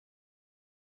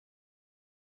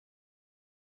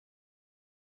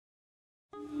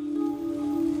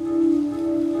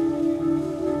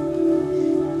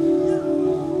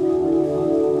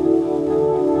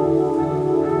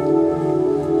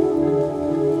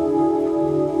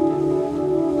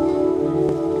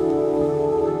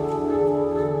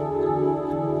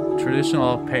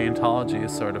Traditional paleontology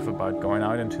is sort of about going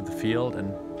out into the field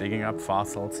and digging up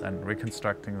fossils and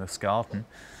reconstructing the skeleton.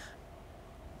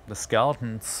 The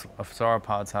skeletons of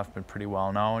sauropods have been pretty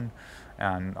well known,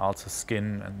 and also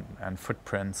skin and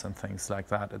footprints and things like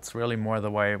that. It's really more the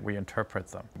way we interpret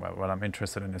them. What I'm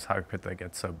interested in is how could they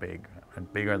get so big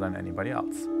and bigger than anybody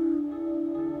else.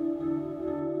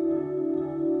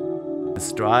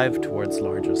 This drive towards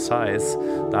larger size,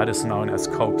 that is known as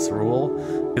Cope's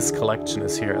rule. His collection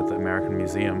is here at the American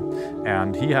Museum,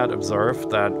 and he had observed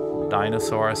that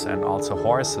dinosaurs and also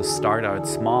horses start out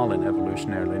small in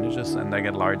evolutionary lineages and they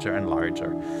get larger and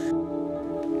larger.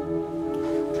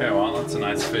 Okay, well, that's a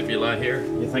nice fibula here.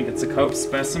 You think it's a Cope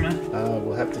specimen?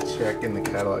 We'll have to check in the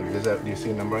catalog. Do you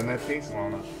see a number on that piece? Well,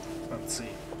 no. Let's see.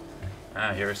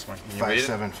 Here's one. Can you read it?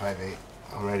 5758.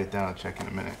 I'll write it down. I'll check in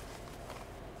a minute.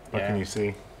 What can you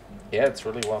see? Yeah, it's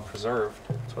really well preserved.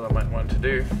 That's what I might want to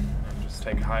do. Just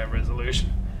take a high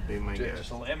resolution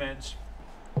digital image.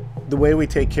 The way we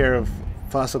take care of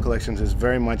fossil collections is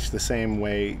very much the same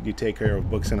way you take care of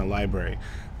books in a library.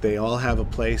 They all have a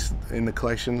place in the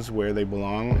collections where they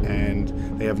belong,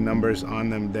 and they have numbers on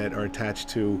them that are attached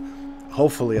to,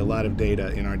 hopefully, a lot of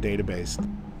data in our database.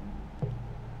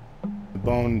 The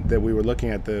bone that we were looking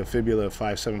at, the fibula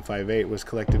 5758, was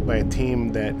collected by a team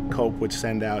that Cope would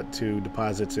send out to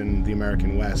deposits in the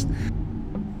American West.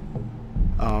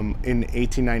 In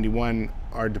 1891,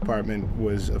 our department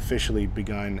was officially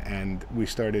begun, and we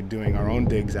started doing our own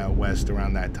digs out west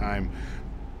around that time.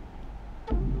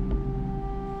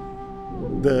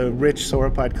 The rich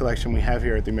sauropod collection we have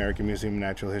here at the American Museum of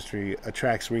Natural History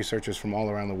attracts researchers from all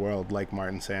around the world, like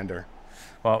Martin Sander.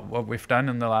 Well, what we've done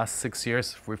in the last 6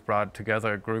 years, we've brought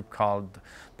together a group called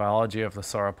Biology of the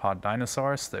Sauropod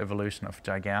Dinosaurs, the Evolution of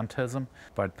Gigantism.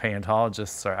 But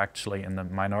paleontologists are actually in the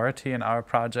minority in our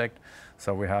project,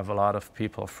 so we have a lot of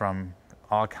people from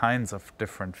all kinds of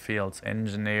different fields: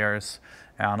 engineers,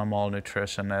 animal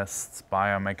nutritionists,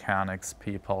 biomechanics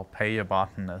people,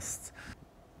 paleobotanists.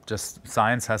 Just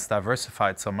science has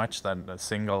diversified so much that a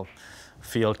single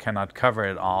field cannot cover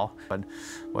it all. But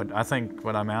what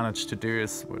I managed to do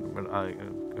is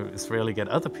really get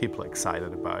other people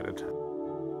excited about it.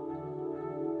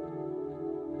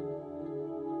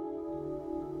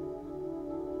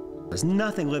 There's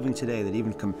nothing living today that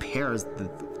even compares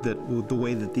the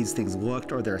way that these things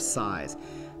looked or their size.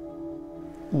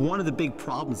 One of the big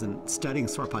problems in studying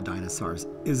sauropod dinosaurs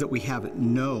is that we have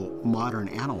no modern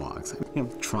analogs.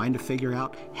 Trying to figure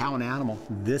out how an animal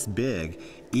this big,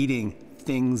 eating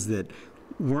things that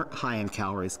weren't high in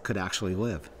calories, could actually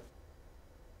live.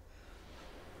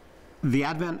 The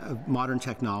advent of modern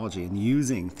technology and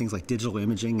using things like digital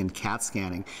imaging and CAT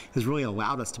scanning has really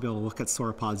allowed us to be able to look at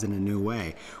sauropods in a new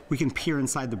way. We can peer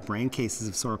inside the brain cases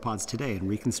of sauropods today and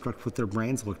reconstruct what their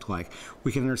brains looked like.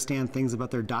 We can understand things about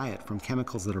their diet from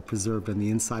chemicals that are preserved in the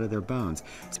inside of their bones,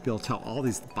 to be able to tell all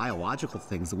these biological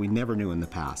things that we never knew in the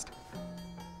past.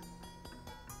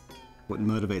 What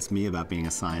motivates me about being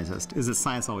a scientist is that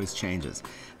science always changes.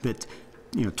 That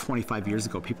 25 years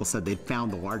ago, people said they'd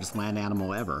found the largest land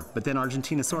animal ever, but then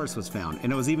Mamenchisaurus was found,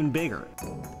 and it was even bigger.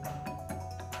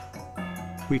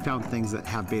 We found things that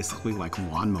have basically like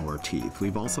lawnmower teeth.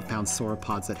 We've also found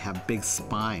sauropods that have big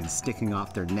spines sticking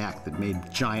off their neck that made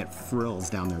giant frills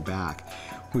down their back.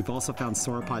 We've also found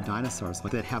sauropod dinosaurs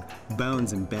that have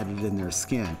bones embedded in their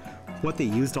skin. What they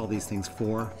used all these things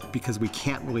for, because we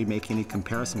can't really make any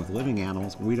comparison with living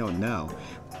animals, we don't know.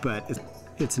 But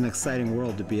it's an exciting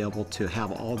world to be able to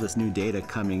have all this new data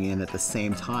coming in at the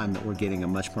same time that we're getting a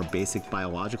much more basic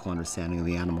biological understanding of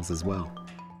the animals as well.